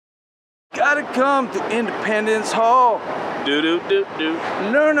gotta come to Independence Hall. Do-do-do-do.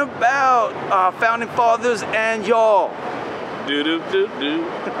 Learn about our founding fathers and y'all. Do-do-do-do.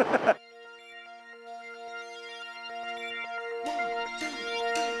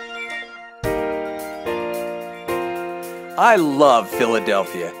 I love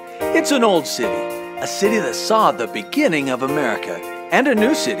Philadelphia. It's an old city, a city that saw the beginning of America, and a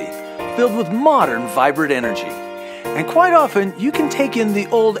new city filled with modern, vibrant energy. And quite often, you can take in the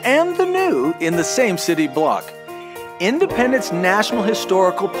old and the new in the same city block. Independence National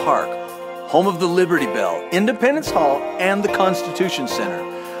Historical Park, home of the Liberty Bell, Independence Hall, and the Constitution Center.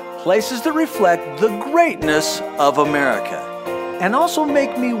 Places that reflect the greatness of America. And also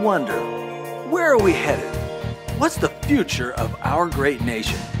make me wonder, where are we headed? What's the future of our great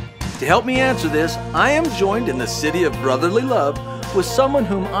nation? To help me answer this, I am joined in the city of brotherly love with someone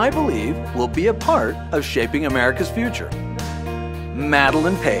whom I believe will be a part of shaping America's future.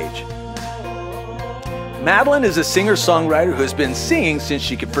 Madilyn Paige. Madilyn is a singer-songwriter who has been singing since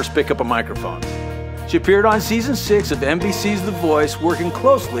she could first pick up a microphone. She appeared on season 6 of NBC's The Voice, working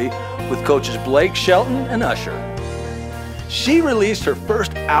closely with coaches Blake Shelton and Usher. She released her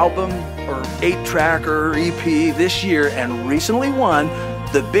first album, or 8-track or EP, this year and recently won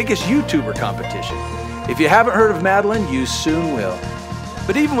the biggest YouTuber competition. If you haven't heard of Madilyn, you soon will.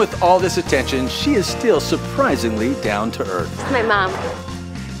 But even with all this attention, she is still surprisingly down to earth. My mom.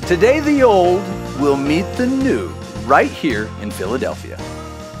 Today the old will meet the new right here in Philadelphia.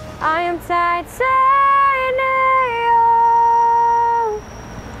 I am tied,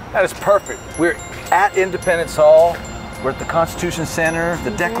 That is perfect. We're at Independence Hall. We're at the Constitution Center,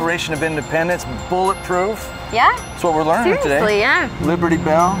 the Declaration of Independence, bulletproof. Yeah? That's what we're learning today. Seriously, yeah. Liberty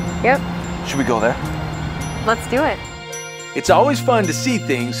Bell. Yep. Should we go there? Let's do it. It's always fun to see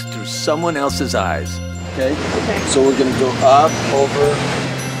things through someone else's eyes. Okay? So we're gonna go up, over.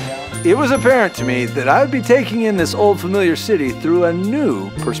 It was apparent to me that I would be taking in this old familiar city through a new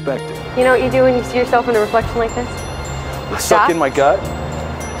perspective. You know what you do when you see yourself in a reflection like this? Suck in my gut?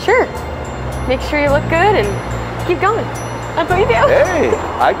 Sure. Make sure you look good and keep going. That's what you do. Hey,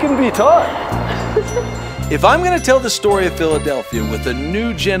 I can be taught. If I'm going to tell the story of Philadelphia with a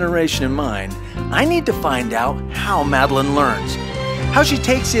new generation in mind, I need to find out how Madilyn learns. How she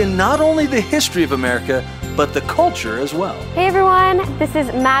takes in not only the history of America, but the culture as well. Hey everyone, this is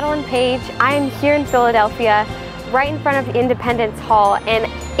Madilyn Paige. I am here in Philadelphia, right in front of Independence Hall, and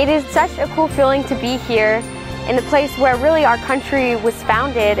it is such a cool feeling to be here in the place where really our country was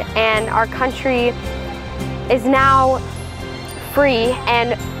founded, and our country is now free,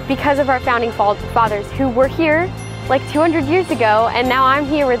 and because of our founding fathers who were here like 200 years ago, and now I'm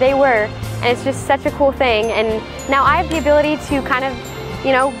here where they were, and it's just such a cool thing. And now I have the ability to kind of,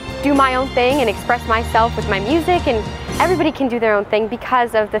 you know, do my own thing and express myself with my music, and everybody can do their own thing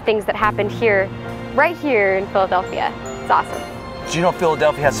because of the things that happened here, right here in Philadelphia. It's awesome. Do you know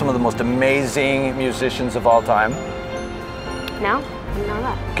Philadelphia has some of the most amazing musicians of all time? No? I didn't know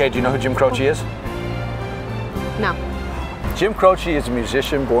that. Okay, do you know who Jim Croce is? No. Jim Croce is a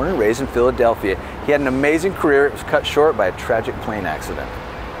musician born and raised in Philadelphia. He had an amazing career. It was cut short by a tragic plane accident.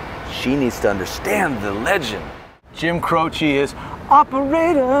 She needs to understand the legend. Jim Croce is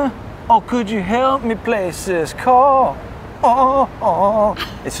operator. Oh, could you help me place this call? Oh, oh.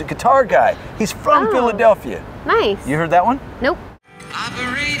 It's a guitar guy. He's from Philadelphia. Nice. You heard that one? Nope.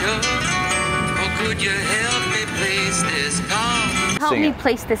 Operator, oh, could you help me place this call? Help me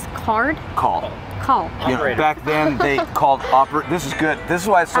place this card? Call. Call. You know, back then they called This is good. This is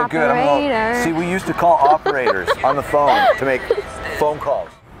why it's so good. Operator. See, we used to call operators on the phone to make phone calls.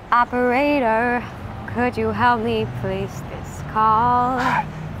 Operator, could you help me place this call?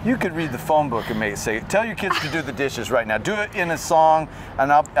 You could read the phone book and make it say, tell your kids to do the dishes right now. Do it in a song,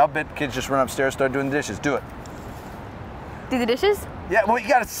 and I'll bet kids just run upstairs, start doing the dishes. Do it. Do the dishes? Yeah, well, you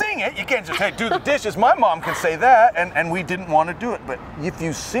gotta sing it. You can't just say, do the dishes. My mom can say that, and we didn't want to do it. But if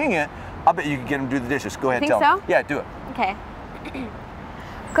you sing it, I'll bet you can get them to do the dishes. Go ahead, You tell think them. so? Yeah, do it. Okay.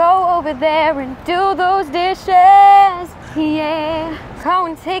 Go over there and do those dishes, yeah. Go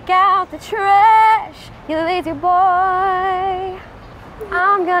and take out the trash, you lazy boy.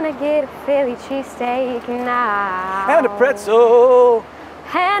 I'm gonna get a Philly cheesesteak now. And a pretzel.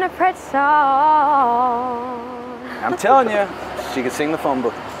 And a pretzel. I'm telling you, she can sing the phone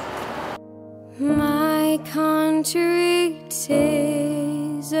book. My country,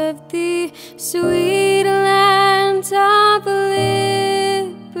 'tis of the sweet land of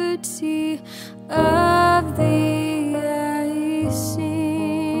liberty, of thee I sing.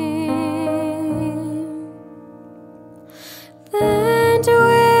 Land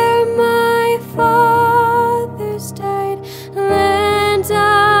where my fathers died, land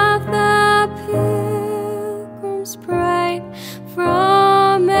of the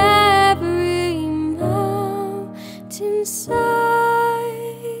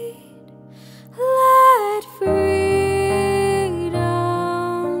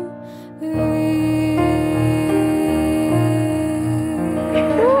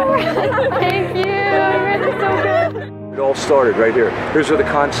sorted right here. Here's where the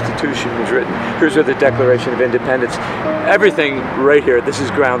Constitution was written. Here's where the Declaration of Independence. Everything right here. This is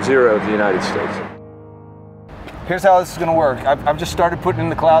ground zero of the United States. Here's how this is going to work. I've just started putting in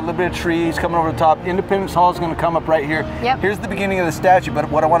the cloud, a little bit of trees coming over the top. Independence Hall is going to come up right here. Yep. Here's the beginning of the statue, but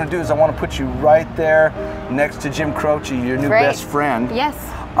what I want to do is I want to put you right there next to Jim Croce, your new best friend. Yes.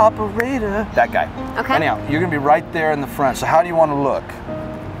 Operator. That guy. Okay. Anyhow, you're going to be right there in the front. So how do you want to look?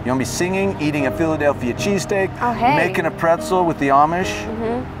 You want to be singing, eating a Philadelphia cheesesteak, Oh, hey. making a pretzel with the Amish.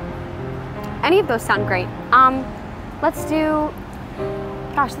 Any of those sound great. Let's do,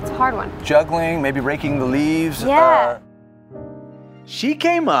 gosh, that's a hard one. Juggling, maybe raking the leaves. Yeah. She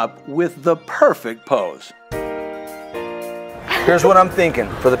came up with the perfect pose. Here's what I'm thinking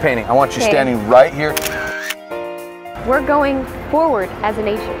for the painting. I want you Okay. standing right here. We're going forward as a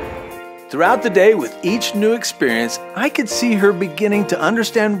nation. Throughout the day, with each new experience, I could see her beginning to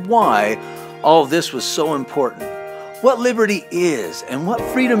understand why all this was so important, what liberty is and what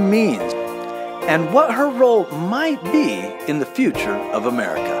freedom means, and what her role might be in the future of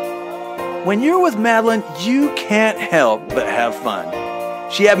America. When you're with Madilyn, you can't help but have fun.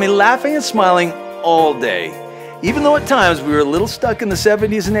 She had me laughing and smiling all day. Even though at times we were a little stuck in the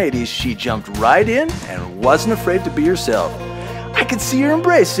 70s and 80s, she jumped right in and wasn't afraid to be herself. I could see her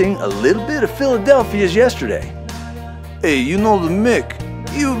embracing a little bit of Philadelphia's yesterday. Hey, you know the Mick,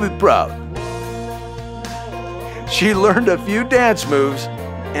 he would be proud. She learned a few dance moves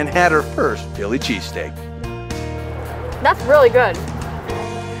and had her first Philly cheesesteak. That's really good.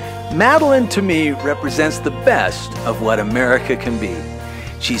 Madilyn, to me, represents the best of what America can be.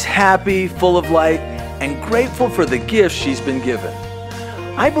 She's happy, full of light, and grateful for the gifts she's been given.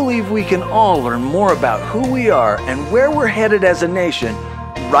 I believe we can all learn more about who we are and where we're headed as a nation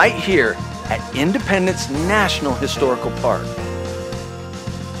right here at Independence National Historical Park.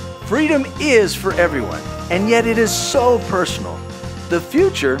 Freedom is for everyone, and yet it is so personal. The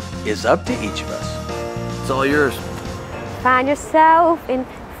future is up to each of us. It's all yours. Find yourself in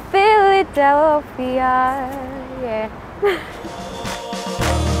Philadelphia, yeah.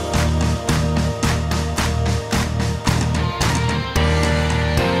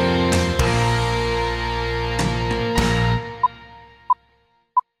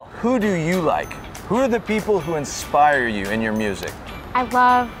 Who do you like? Who are the people who inspire you in your music? I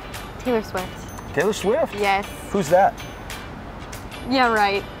love Taylor Swift. Taylor Swift? Yes. Who's that? Yeah,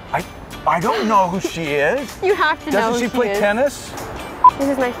 right. I don't know who she is. You have to know Doesn't who she play is. tennis? This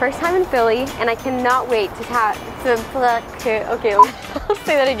is my first time in Philly, and I cannot wait to okay, I'll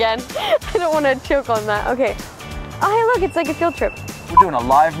say that again. I don't want to choke on that. Okay. Oh, hey, look, it's like a field trip. We're doing a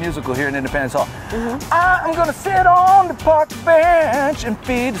live musical here in Independence Hall. I'm gonna sit on the park bench and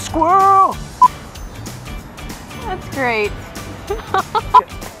feed the squirrel. That's great.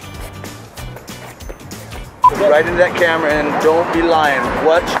 Right into that camera and don't be lying.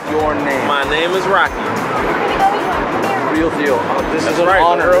 What's your name? My name is Rocky. Real deal. This is an right,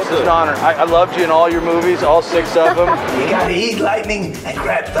 honor. real This is an deal. honor. I loved you in all your movies, all 6 of them. You gotta eat lightning and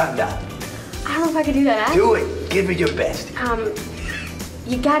grab thunder. I don't know if I can do that. Do it. Give it your best.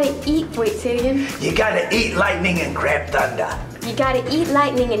 You gotta eat, wait, say it again. You gotta eat lightning and grab thunder. You gotta eat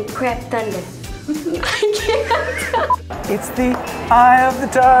lightning and crab thunder. I can't. It's the eye of the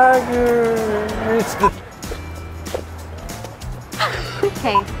tiger. It's the...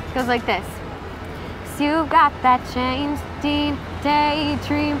 Okay, goes like this. So you got that change, deep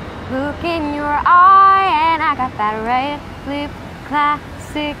daydream look in your eye, and I got that red lip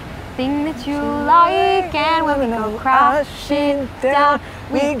classic thing that you like, and when we go crashing down,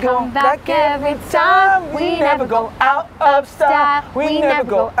 we come back every time. We never go out of style. We never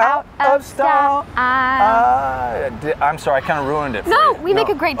go out of style. I'm sorry, I kind of ruined it. No, we make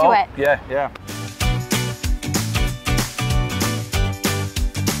a great duet. Oh, yeah.